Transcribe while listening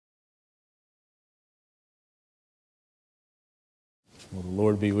Will the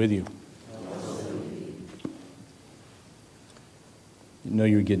Lord be with you? You know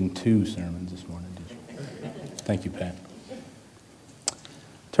you're getting 2 sermons this morning, did you? Thank you, Pat.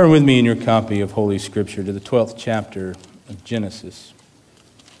 Turn with me in your copy of Holy Scripture to the 12th chapter of Genesis.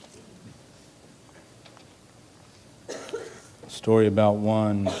 A story about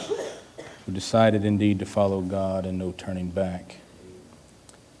one who decided indeed to follow God and no turning back.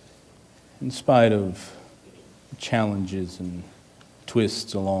 In spite of challenges and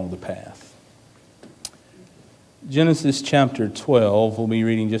twists along the path. Genesis chapter 12, we'll be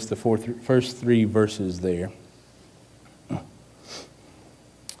reading just the first 3 verses there.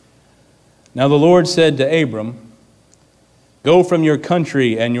 Now the Lord said to Abram, "Go from your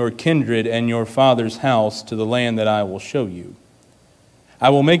country and your kindred and your father's house to the land that I will show you. I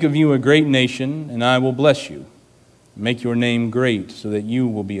will make of you a great nation, and I will bless you, make your name great, so that you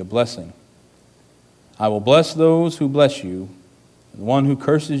will be a blessing. I will bless those who bless you, and the one who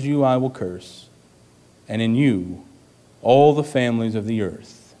curses you I will curse, and in you all the families of the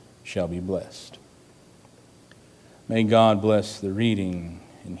earth shall be blessed." May God bless the reading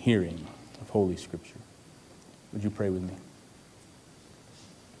and hearing of Holy Scripture. Would you pray with me?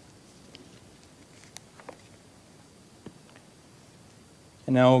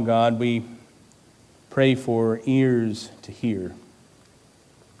 And now, O God, we pray for ears to hear.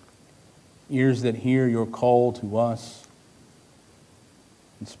 Ears that hear your call to us,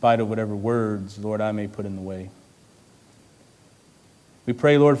 in spite of whatever words, Lord, I may put in the way. We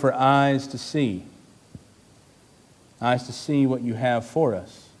pray, Lord, for eyes to see what you have for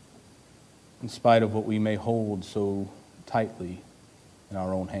us, in spite of what we may hold so tightly in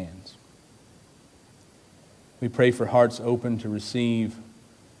our own hands. We pray for hearts open to receive,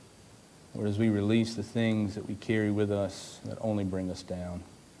 Lord, as we release the things that we carry with us that only bring us down.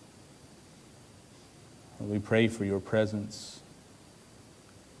 We pray for your presence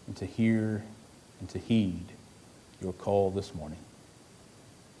and to hear and to heed your call this morning.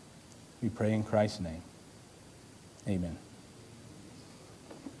 We pray in Christ's name. Amen.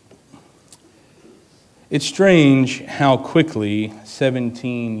 It's strange how quickly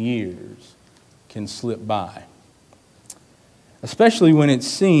 17 years can slip by, especially when it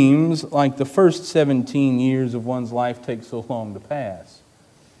seems like the first 17 years of one's life take so long to pass.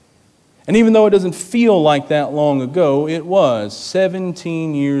 And even though it doesn't feel like that long ago, it was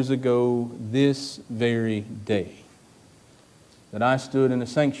 17 years ago this very day that I stood in a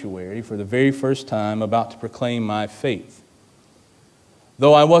sanctuary for the very first time about to proclaim my faith.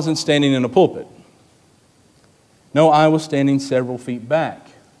 Though I wasn't standing in a pulpit. No, I was standing several feet back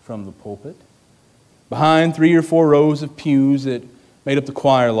from the pulpit, behind 3 or 4 rows of pews that made up the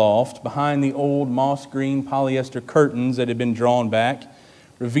choir loft, behind the old moss-green polyester curtains that had been drawn back,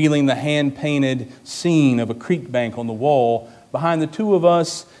 revealing the hand-painted scene of a creek bank on the wall, behind the 2 of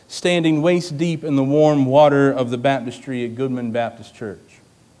us standing waist-deep in the warm water of the baptistry at Goodman Baptist Church.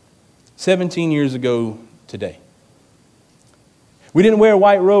 17 years ago today. We didn't wear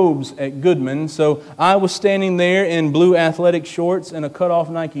white robes at Goodman, so I was standing there in blue athletic shorts and a cut-off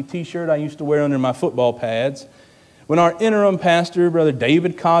Nike t-shirt I used to wear under my football pads, when our interim pastor, Brother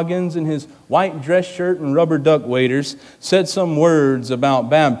David Coggins, in his white dress shirt and rubber duck waders, said some words about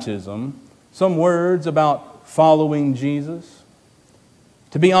baptism, some words about following Jesus.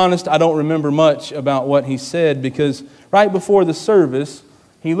 To be honest, I don't remember much about what he said, because right before the service,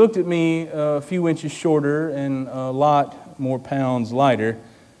 he looked at me a few inches shorter and a lot more pounds lighter,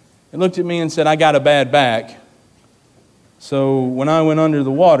 and looked at me and said, "I got a bad back." So when I went under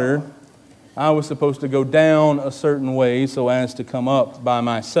the water, I was supposed to go down a certain way so as to come up by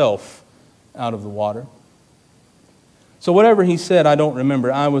myself out of the water. So whatever he said, I don't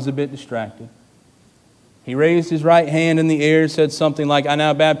remember. I was a bit distracted. He raised his right hand in the air, said something like, "I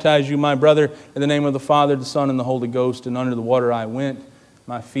now baptize you, my brother, in the name of the Father, the Son, and the Holy Ghost." And under the water I went.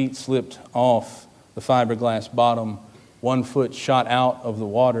 My feet slipped off the fiberglass bottom. 1 foot shot out of the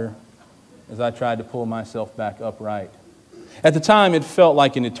water as I tried to pull myself back upright. At the time, it felt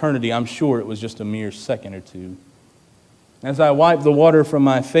like an eternity. I'm sure it was just a mere second or 2. As I wiped the water from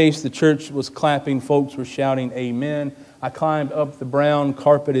my face, the church was clapping. Folks were shouting, "Amen." I climbed up the brown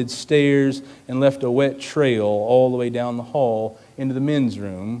carpeted stairs and left a wet trail all the way down the hall into the men's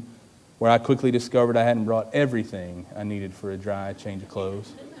room, where I quickly discovered I hadn't brought everything I needed for a dry change of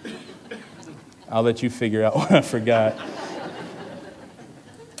clothes. I'll let you figure out what I forgot.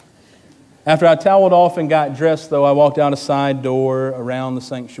 After I toweled off and got dressed, though, I walked out a side door around the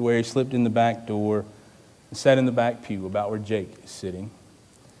sanctuary, slipped in the back door, and sat in the back pew about where Jake is sitting.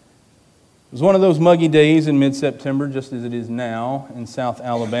 It was one of those muggy days in mid-September, just as it is now in South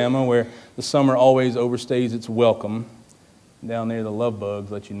Alabama, where the summer always overstays its welcome. Down there, the love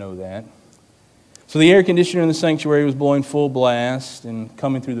bugs let you know that. So the air conditioner in the sanctuary was blowing full blast and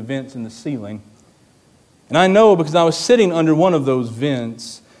coming through the vents in the ceiling. And I know because I was sitting under one of those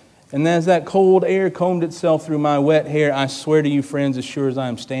vents, and as that cold air combed itself through my wet hair, I swear to you, friends, as sure as I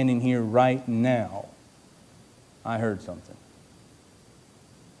am standing here right now, I heard something.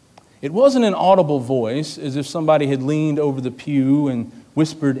 It wasn't an audible voice, as if somebody had leaned over the pew and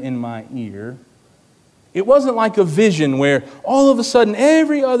whispered in my ear. It wasn't like a vision where all of a sudden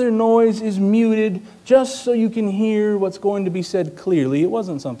every other noise is muted just so you can hear what's going to be said clearly. It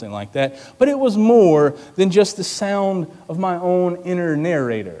wasn't something like that. But it was more than just the sound of my own inner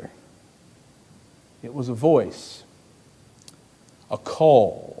narrator. It was a voice, a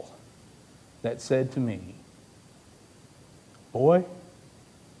call that said to me, "Boy,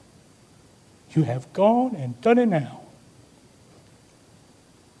 you have gone and done it now."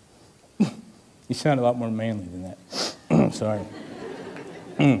 You sound a lot more manly than that. Sorry.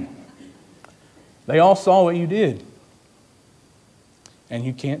 They all saw what you did, and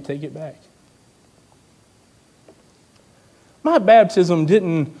you can't take it back. My baptism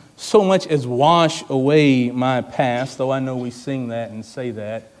didn't so much as wash away my past, though I know we sing that and say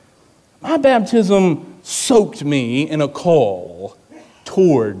that. My baptism soaked me in a call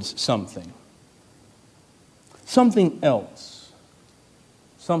towards something. Something else.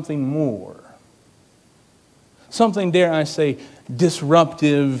 Something more. Something, dare I say,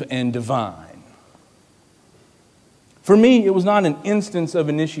 disruptive and divine. For me, it was not an instance of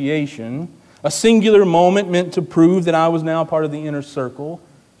initiation, a singular moment meant to prove that I was now part of the inner circle,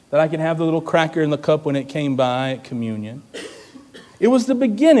 that I could have the little cracker in the cup when it came by at communion. It was the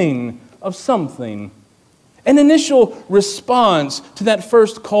beginning of something, an initial response to that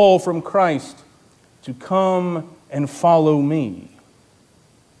first call from Christ to come and follow me.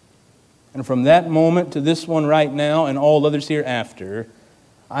 And from that moment to this one right now and all others hereafter,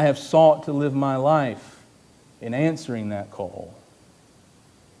 I have sought to live my life in answering that call,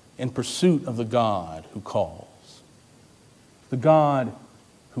 in pursuit of the God who calls, the God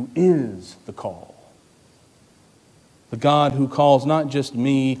who is the call, the God who calls not just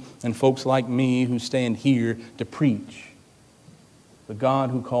me and folks like me who stand here to preach, the God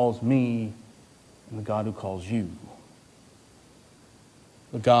who calls me and the God who calls you.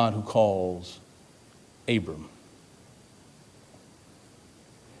 The God who calls Abram.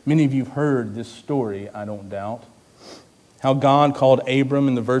 Many of you have heard this story, I don't doubt. How God called Abram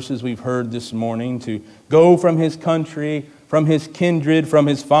in the verses we've heard this morning to go from his country, from his kindred, from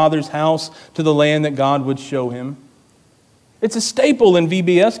his father's house to the land that God would show him. It's a staple in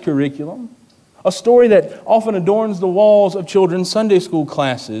VBS curriculum. A story that often adorns the walls of children's Sunday school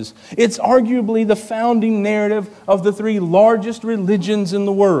classes. It's arguably the founding narrative of the three largest religions in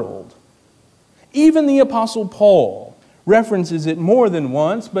the world. Even the Apostle Paul references it more than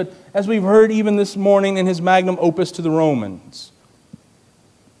once, but as we've heard even this morning in his magnum opus to the Romans.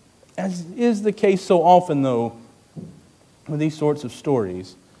 As is the case so often, though, with these sorts of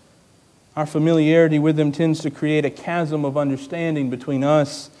stories, our familiarity with them tends to create a chasm of understanding between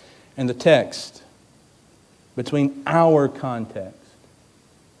us and the text, between our context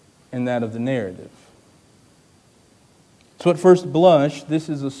and that of the narrative. So at first blush, this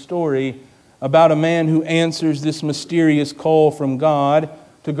is a story about a man who answers this mysterious call from God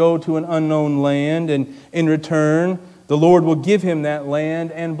to go to an unknown land, and in return, the Lord will give him that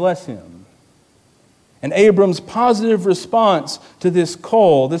land and bless him. And Abram's positive response to this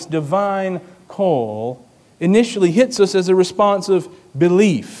call, this divine call, initially hits us as a response of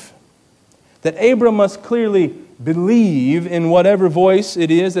belief. That Abram must clearly believe in whatever voice it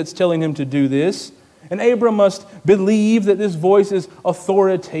is that's telling him to do this. And Abram must believe that this voice is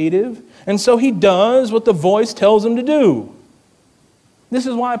authoritative. And so he does what the voice tells him to do. This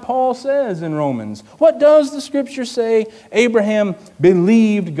is why Paul says in Romans, what does the Scripture say? Abraham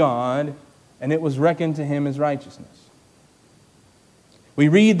believed God, and it was reckoned to him as righteousness. We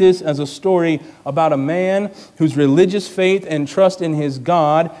read this as a story about a man whose religious faith and trust in his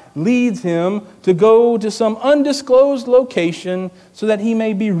God leads him to go to some undisclosed location so that he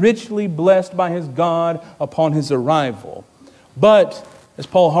may be richly blessed by his God upon his arrival. But, as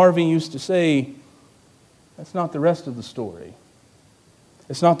Paul Harvey used to say, that's not the rest of the story.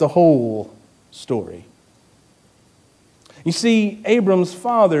 It's not the whole story. You see, Abram's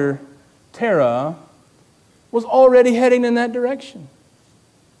father, Terah, was already heading in that direction.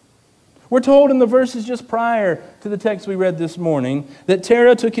 We're told in the verses just prior to the text we read this morning that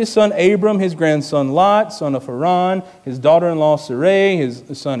Terah took his son Abram, his grandson Lot, son of Haran, his daughter-in-law Sarai, his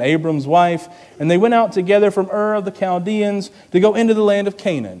son Abram's wife, and they went out together from Ur of the Chaldeans to go into the land of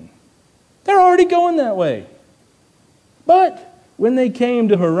Canaan. They're already going that way. But when they came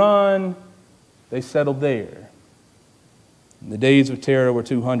to Haran, they settled there. The days of Terah were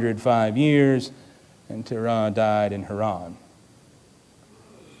 205 years, and Terah died in Haran.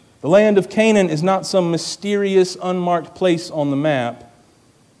 The land of Canaan is not some mysterious, unmarked place on the map.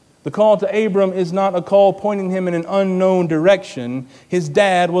 The call to Abram is not a call pointing him in an unknown direction. His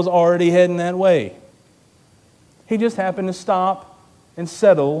dad was already heading that way. He just happened to stop and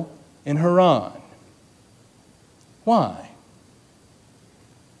settle in Haran. Why?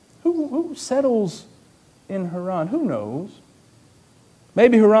 Who settles in Haran? Who knows?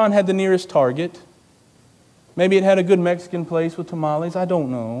 Maybe Haran had the nearest target. Maybe it had a good Mexican place with tamales. I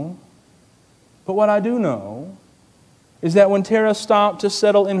don't know. But what I do know is that when Terah stopped to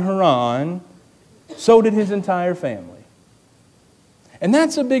settle in Haran, so did his entire family. And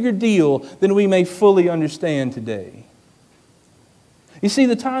that's a bigger deal than we may fully understand today. You see,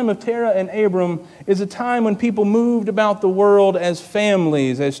 the time of Terah and Abram is a time when people moved about the world as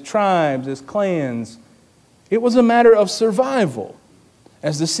families, as tribes, as clans. It was a matter of survival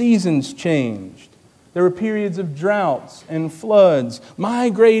as the seasons changed. There were periods of droughts and floods,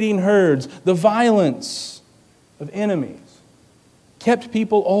 migrating herds, the violence of enemies kept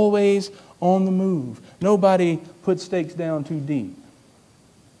people always on the move. Nobody put stakes down too deep.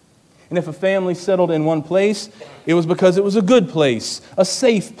 And if a family settled in one place, it was because it was a good place, a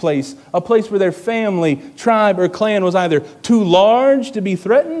safe place, a place where their family, tribe, or clan was either too large to be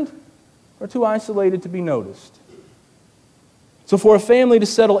threatened or too isolated to be noticed. So for a family to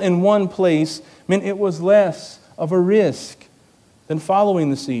settle in one place meant it was less of a risk than following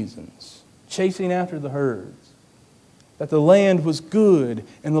the seasons, chasing after the herds, that the land was good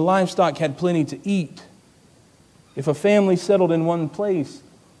and the livestock had plenty to eat. If a family settled in one place,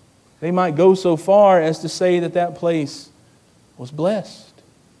 they might go so far as to say that that place was blessed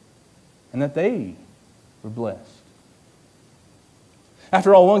and that they were blessed.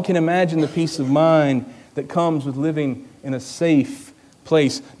 After all, one can imagine the peace of mind that comes with living in a safe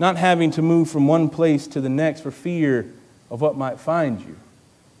place, not having to move from one place to the next for fear of what might find you.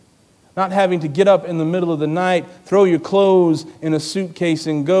 Not having to get up in the middle of the night, throw your clothes in a suitcase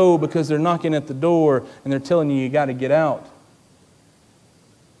and go because they're knocking at the door and they're telling you got to get out.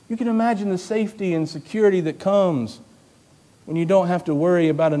 You can imagine the safety and security that comes when you don't have to worry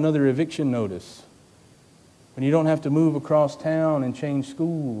about another eviction notice, when you don't have to move across town and change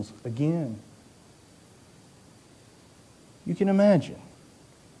schools again. You can imagine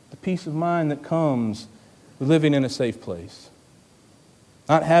the peace of mind that comes with living in a safe place,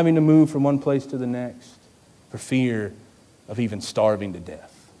 not having to move from one place to the next for fear of even starving to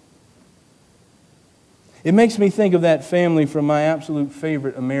death. It makes me think of that family from my absolute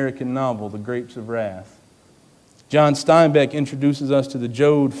favorite American novel, The Grapes of Wrath. John Steinbeck introduces us to the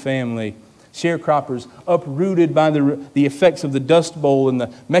Joad family, sharecroppers uprooted by the effects of the Dust Bowl and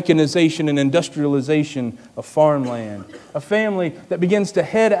the mechanization and industrialization of farmland. A family that begins to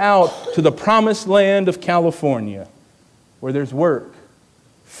head out to the promised land of California, where there's work,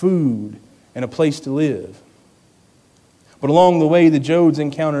 food, and a place to live. But along the way, the Joads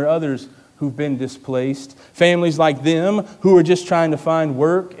encounter others who've been displaced, families like them who are just trying to find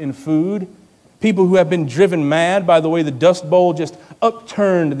work and food, people who have been driven mad by the way the Dust Bowl just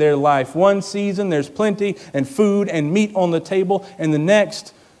upturned their life. One season there's plenty and food and meat on the table, and the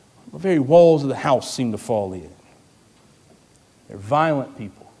next, the very walls of the house seem to fall in. They're violent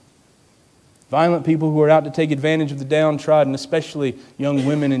people. Violent people who are out to take advantage of the downtrodden, especially young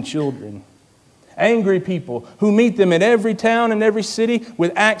women and children. Angry people who meet them in every town and every city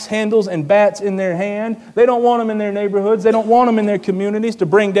with axe handles and bats in their hand. They don't want them in their neighborhoods. They don't want them in their communities to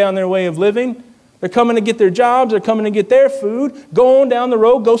bring down their way of living. They're coming to get their jobs. They're coming to get their food. Go on down the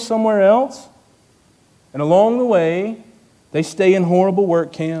road. Go somewhere else. And along the way, they stay in horrible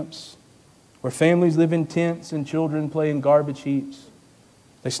work camps where families live in tents and children play in garbage heaps.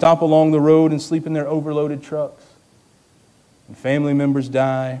 They stop along the road and sleep in their overloaded trucks. And family members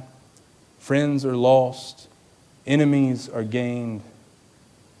die. Friends are lost. Enemies are gained.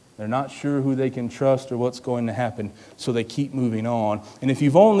 They're not sure who they can trust or what's going to happen, so they keep moving on. And if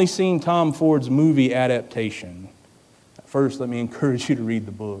you've only seen Tom Ford's movie adaptation, first let me encourage you to read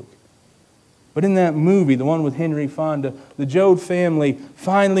the book. But in that movie, the one with Henry Fonda, the Joad family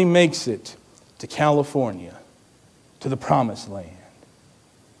finally makes it to California, to the promised land.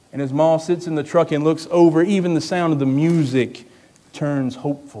 And as Ma sits in the truck and looks over, even the sound of the music turns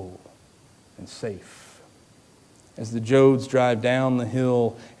hopeful and safe as the Joads drive down the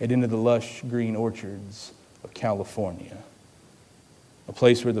hill and into the lush green orchards of California, a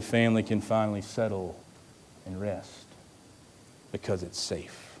place where the family can finally settle and rest because it's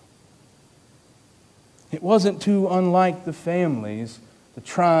safe. It wasn't too unlike the families, the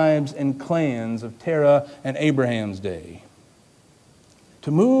tribes and clans of Terah and Abraham's day.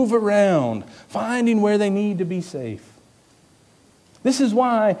 To move around, finding where they need to be safe. This is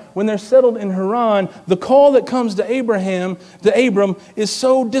why, when they're settled in Haran, the call that comes to Abram, is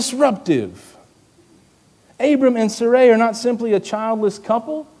so disruptive. Abram and Sarai are not simply a childless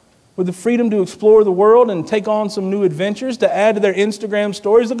couple with the freedom to explore the world and take on some new adventures to add to their Instagram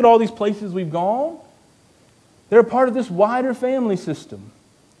stories. Look at all these places we've gone. They're a part of this wider family system,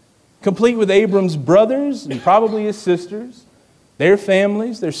 complete with Abram's brothers and probably his sisters, their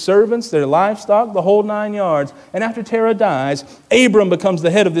families, their servants, their livestock, the whole 9 yards. And after Terah dies, Abram becomes the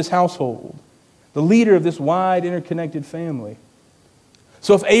head of this household, the leader of this wide, interconnected family.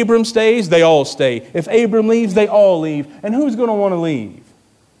 So if Abram stays, they all stay. If Abram leaves, they all leave. And who's going to want to leave?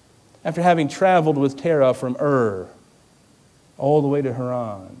 After having traveled with Terah from Ur all the way to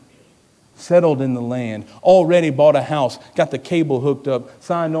Haran, settled in the land, already bought a house, got the cable hooked up,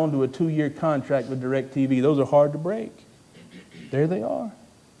 signed on to a 2-year contract with DirecTV. Those are hard to break. There they are.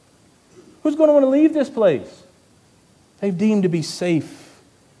 Who's going to want to leave this place? They've deemed to be safe,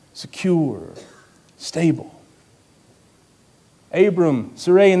 secure, stable. Abram,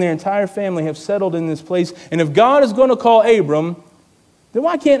 Sarai, and their entire family have settled in this place. And if God is going to call Abram, then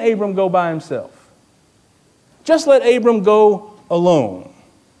why can't Abram go by himself? Just let Abram go alone.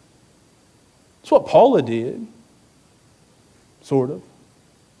 That's what Paula did. Sort of.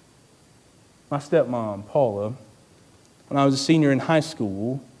 My stepmom, Paula, when I was a senior in high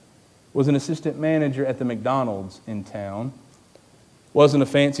school, was an assistant manager at the McDonald's in town. Wasn't a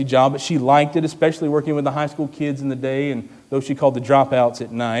fancy job, but she liked it, especially working with the high school kids in the day and those she called the dropouts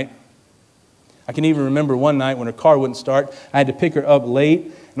at night. I can even remember one night when her car wouldn't start, I had to pick her up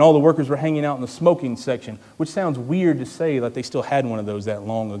late, and all the workers were hanging out in the smoking section, which sounds weird to say that they still had one of those that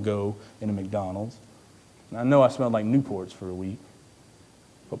long ago in a McDonald's. And I know I smelled like Newports for a week.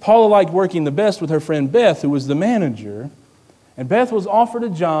 But Paula liked working the best with her friend Beth, who was the manager. And Beth was offered a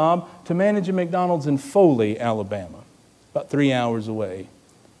job to manage a McDonald's in Foley, Alabama, about 3 hours away.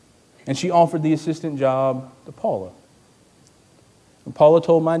 And she offered the assistant job to Paula. And Paula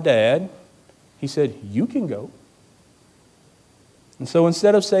told my dad, he said, "You can go." And so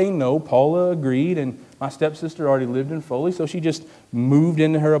instead of saying no, Paula agreed, and my stepsister already lived in Foley, so she just moved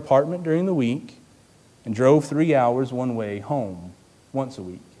into her apartment during the week and drove 3 hours one way home once a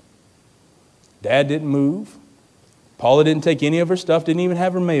week. Dad didn't move. Paula didn't take any of her stuff, didn't even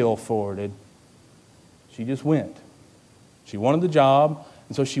have her mail forwarded. She just went. She wanted the job,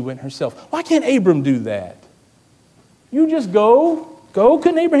 and so she went herself. Why can't Abram do that? You just go.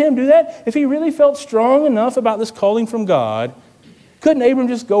 Couldn't Abraham do that? If he really felt strong enough about this calling from God, couldn't Abram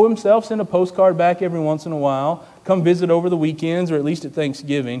just go himself, send a postcard back every once in a while, come visit over the weekends or at least at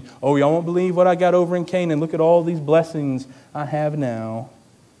Thanksgiving? Oh, y'all won't believe what I got over in Canaan. Look at all these blessings I have now.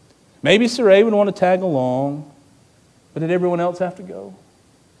 Maybe Sarai would want to tag along. But did everyone else have to go?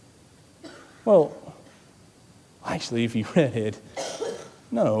 Well, actually, if you read it,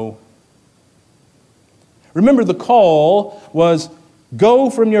 no. Remember, the call was, go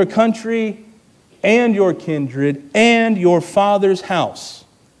from your country and your kindred and your father's house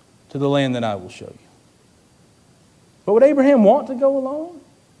to the land that I will show you. But would Abraham want to go alone?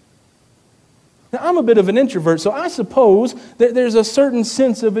 Now, I'm a bit of an introvert, so I suppose that there's a certain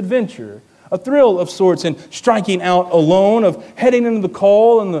sense of adventure, a thrill of sorts in striking out alone, of heading into the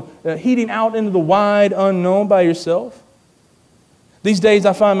call and heading out into the wide unknown by yourself. These days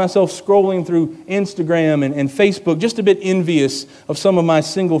I find myself scrolling through Instagram and Facebook, just a bit envious of some of my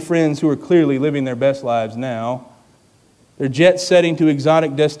single friends who are clearly living their best lives now. They're jet-setting to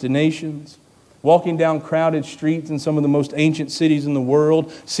exotic destinations, walking down crowded streets in some of the most ancient cities in the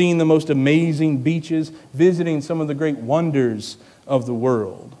world, seeing the most amazing beaches, visiting some of the great wonders of the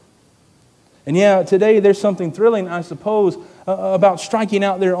world. And yeah, today there's something thrilling, I suppose, about striking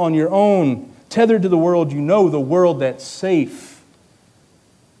out there on your own, tethered to the world you know, the world that's safe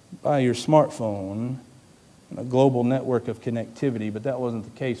by your smartphone and a global network of connectivity, but that wasn't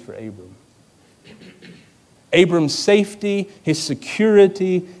the case for Abram. Abram's safety, his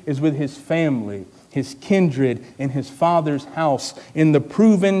security is with his family, his kindred, in his father's house, in the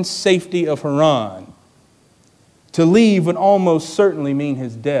proven safety of Haran. To leave would almost certainly mean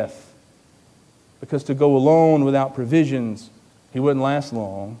his death, because to go alone without provisions, he wouldn't last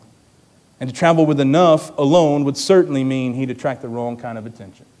long. And to travel with enough alone would certainly mean he'd attract the wrong kind of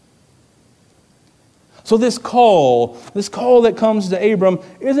attention. So this call that comes to Abram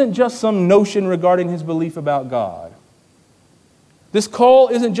isn't just some notion regarding his belief about God. This call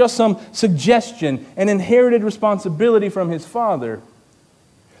isn't just some suggestion, an inherited responsibility from his father.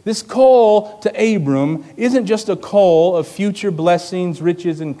 This call to Abram isn't just a call of future blessings,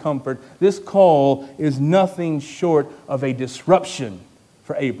 riches, and comfort. This call is nothing short of a disruption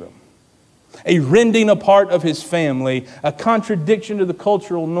for Abram. A rending apart of his family, a contradiction to the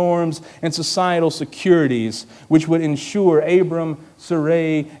cultural norms and societal securities, which would ensure Abram,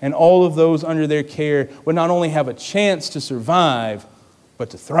 Sarai, and all of those under their care would not only have a chance to survive,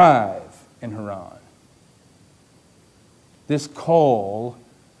 but to thrive in Haran. This call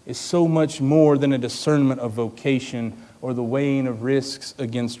is so much more than a discernment of vocation or the weighing of risks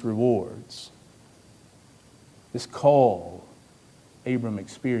against rewards. This call Abram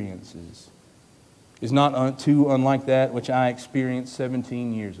experiences is not too unlike that which I experienced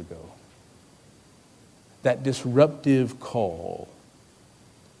 17 years ago. That disruptive call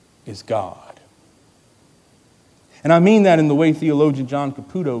is God. And I mean that in the way theologian John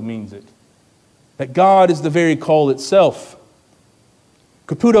Caputo means it. That God is the very call itself.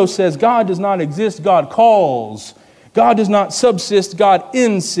 Caputo says God does not exist, God calls. God does not subsist, God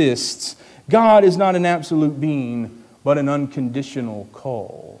insists. God is not an absolute being, but an unconditional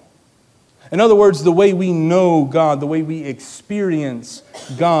call. In other words, the way we know God, the way we experience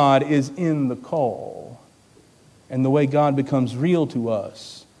God is in the call. And the way God becomes real to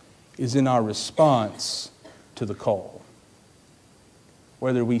us is in our response to the call.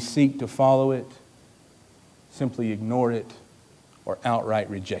 Whether we seek to follow it, simply ignore it, or outright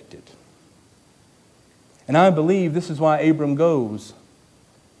reject it. And I believe this is why Abram goes.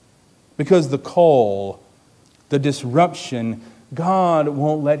 Because the call, the disruption, God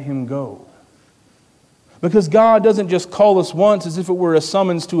won't let him go. Because God doesn't just call us once as if it were a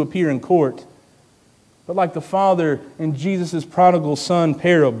summons to appear in court. But like the father in Jesus' prodigal son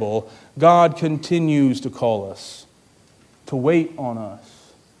parable, God continues to call us, to wait on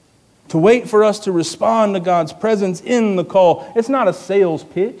us, to wait for us to respond to God's presence in the call. It's not a sales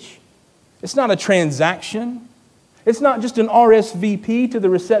pitch. It's not a transaction. It's not just an RSVP to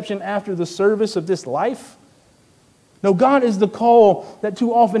the reception after the service of this life. No, God is the call that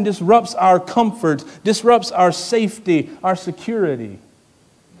too often disrupts our comfort, disrupts our safety, our security.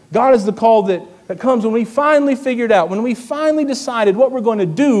 God is the call that comes when we finally figured out, when we finally decided what we're going to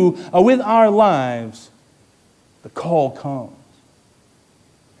do with our lives. The call comes.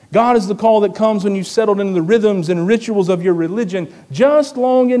 God is the call that comes when you've settled into the rhythms and rituals of your religion just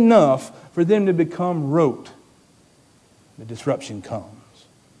long enough for them to become rote. The disruption comes.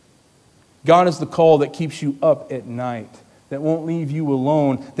 God is the call that keeps you up at night, that won't leave you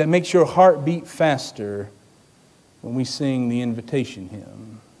alone, that makes your heart beat faster when we sing the invitation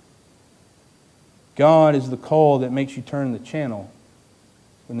hymn. God is the call that makes you turn the channel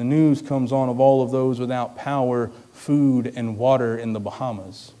when the news comes on of all of those without power, food, and water in the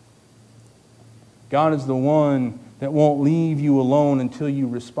Bahamas. God is the one that won't leave you alone until you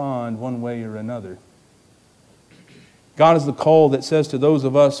respond one way or another. God is the call that says to those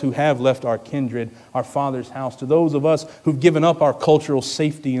of us who have left our kindred, our Father's house, to those of us who've given up our cultural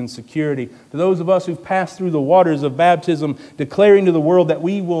safety and security, to those of us who've passed through the waters of baptism, declaring to the world that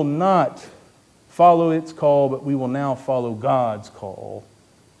we will not follow its call, but we will now follow God's call.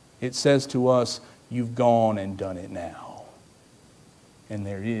 It says to us, you've gone and done it now, and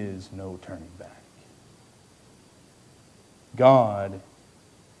there is no turning back. God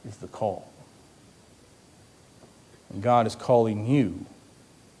is the call. And God is calling you.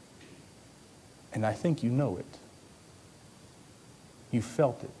 And I think you know it. You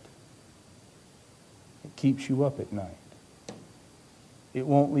felt it. It keeps you up at night. It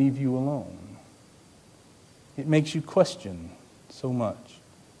won't leave you alone. It makes you question so much.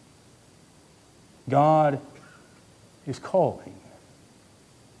 God is calling.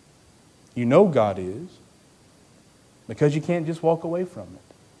 You know God is, because you can't just walk away from it.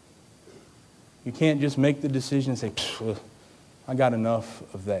 You can't just make the decision and say, I got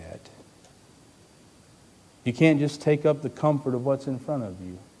enough of that. You can't just take up the comfort of what's in front of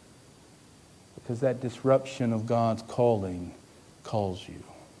you, because that disruption of God's calling calls you.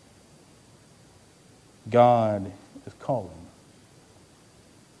 God is calling.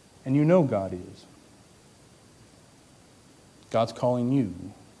 And you know God is. God's calling you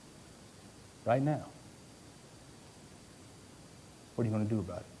right now. What are you going to do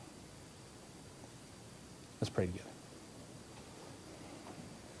about it? Let's pray together.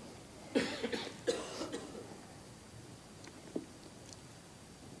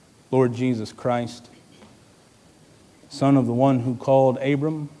 Lord Jesus Christ, Son of the one who called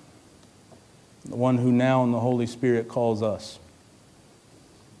Abram, the one who now in the Holy Spirit calls us.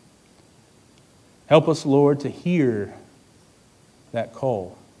 Help us, Lord, to hear that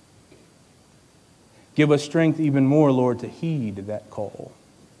call. Give us strength even more, Lord, to heed that call.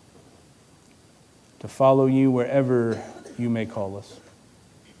 to follow you wherever you may call us.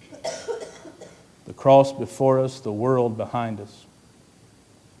 The cross before us, the world behind us.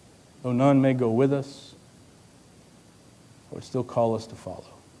 Though none may go with us, Lord, still call us to follow.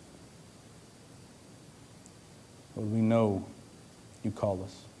 Lord, we know you call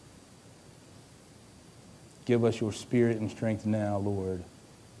us. Give us your spirit and strength now, Lord,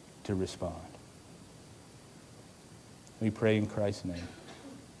 to respond. We pray in Christ's name.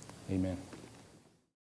 Amen.